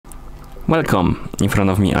Welcome! In front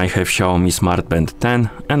of me I have XIAOMI Smart Band 10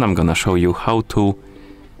 and I'm gonna show you how to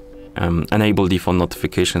enable default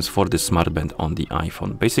notifications for this smart band on the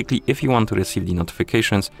iPhone. Basically, if you want to receive the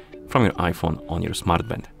notifications from your iPhone on your smart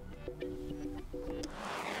band.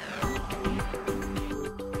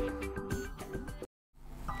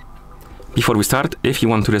 Before we start, if you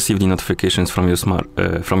want to receive the notifications from your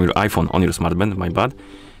iPhone on your smart band,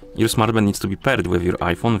 your smart band needs to be paired with your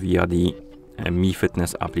iPhone via the Mi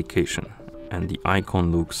Fitness application, and the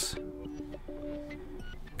icon looks...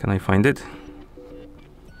 Can I find it?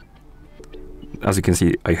 As you can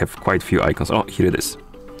see, I have quite few icons. Oh, here it is,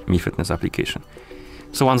 Mi Fitness application.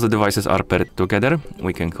 So once the devices are paired together,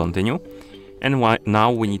 we can continue. And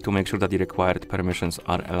now we need to make sure that the required permissions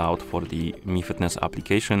are allowed for the Mi Fitness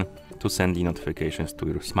application to send the notifications to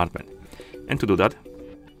your smart band. And to do that,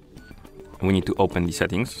 we need to open the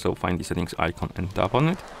settings. So find the settings icon and tap on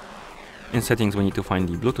it. In settings, we need to find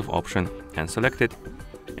the Bluetooth option and select it.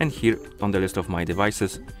 And here on the list of my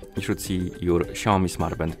devices, you should see your XIAOMI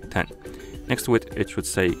Smart Band 10. Next to it, it should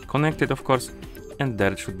say connected, of course, and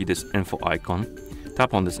there should be this info icon.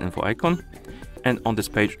 Tap on this info icon, and on this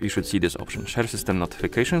page, you should see this option, share system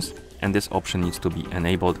notifications, and this option needs to be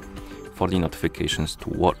enabled for the notifications to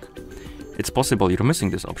work. It's possible you're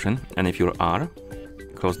missing this option, and if you are,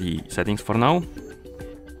 close the settings for now,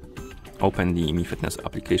 open the Mi Fitness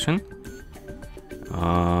application.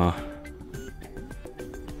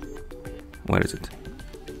 Where is it?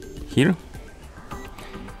 Here.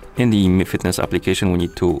 In the Mi Fitness application, we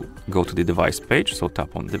need to go to the device page, so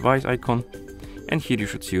tap on device icon, and here you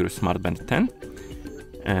should see your Smart Band 10.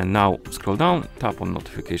 And now scroll down, tap on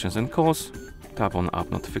notifications and calls, tap on app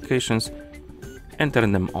notifications, and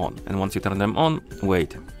turn them on. And once you turn them on,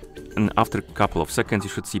 wait. And after a couple of seconds, you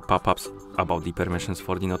should see pop-ups about the permissions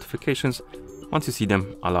for the notifications. Once you see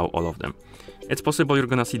them, allow all of them. It's possible you're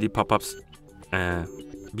gonna see the pop-ups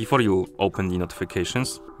before you open the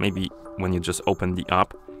notifications, maybe when you just open the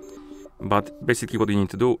app. But basically what you need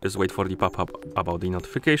to do is wait for the pop-up about the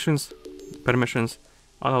notifications, permissions,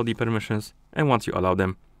 allow the permissions, and once you allow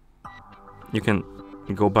them, you can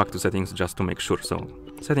go back to settings just to make sure. So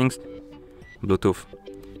settings, Bluetooth,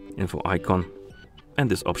 info icon, and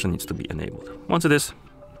this option needs to be enabled. Once it is,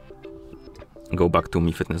 go back to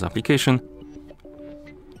Mi Fitness application.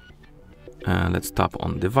 Let's tap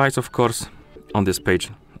on device, of course. On this page,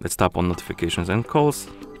 let's tap on notifications and calls,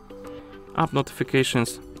 app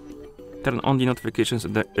notifications, turn on the notifications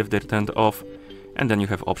if they're turned off, and then you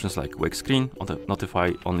have options like wake screen,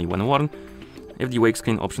 notify only when warned. If the wake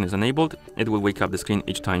screen option is enabled, it will wake up the screen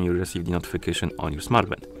each time you receive the notification on your smart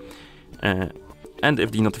band. And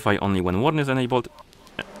if the notify only when warned is enabled,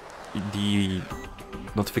 the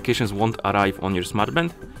notifications won't arrive on your smart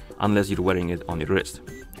band unless you're wearing it on your wrist.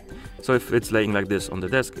 So if it's laying like this on the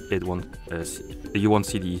desk, it won't. You won't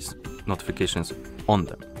see these notifications on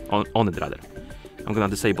it rather. I'm gonna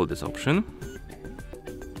disable this option,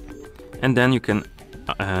 and then you can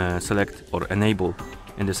select or enable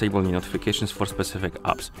and disable the notifications for specific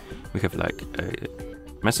apps. We have like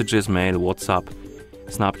messages, mail, WhatsApp,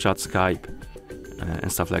 Snapchat, Skype,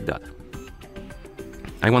 and stuff like that.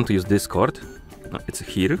 I want to use Discord. It's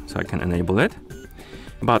here, so I can enable it.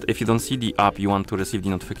 But if you don't see the app you want to receive the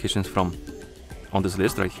notifications from on this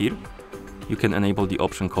list right here, you can enable the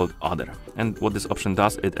option called Other. And what this option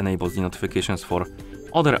does, it enables the notifications for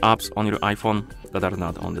other apps on your iPhone that are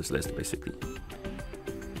not on this list, basically.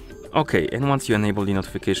 Okay, and once you enable the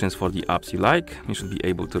notifications for the apps you like, you should be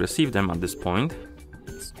able to receive them at this point.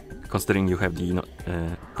 Considering you have the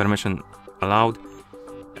permission allowed,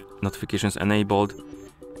 notifications enabled,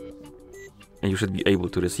 and you should be able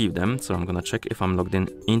to receive them. So I'm gonna check if I'm logged in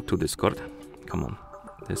into Discord. Come on,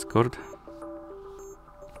 Discord.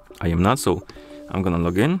 I am not, so I'm gonna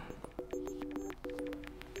log in.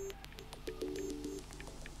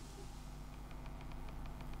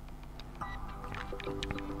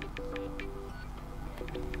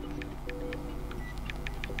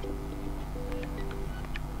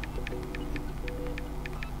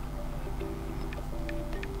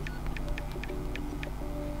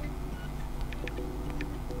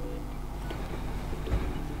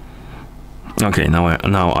 Okay, now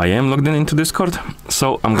I am logged in into Discord,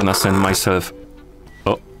 so I'm gonna send myself...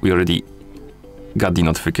 Oh, we already got the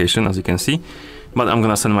notification, as you can see, but I'm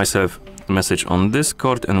gonna send myself a message on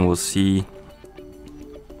Discord, and we'll see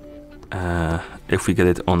if we get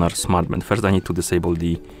it on our smart band. First, I need to disable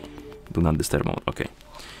the do not disturb mode. Okay,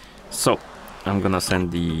 so I'm gonna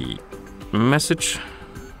send the message.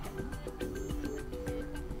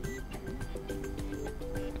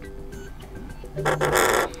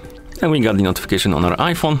 And we got the notification on our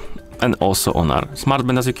iPhone and also on our Smart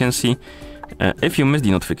Band, as you can see. If you missed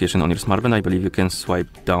the notification on your Smart Band, I believe you can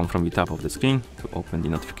swipe down from the top of the screen to open the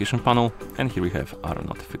notification panel, and here we have our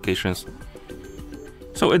notifications.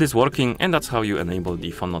 So it is working, and that's how you enable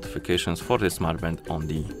the phone notifications for the Smart Band on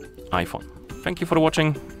the iPhone. Thank you for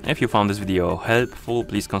watching. If you found this video helpful,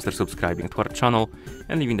 please consider subscribing to our channel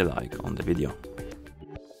and leaving a like on the video.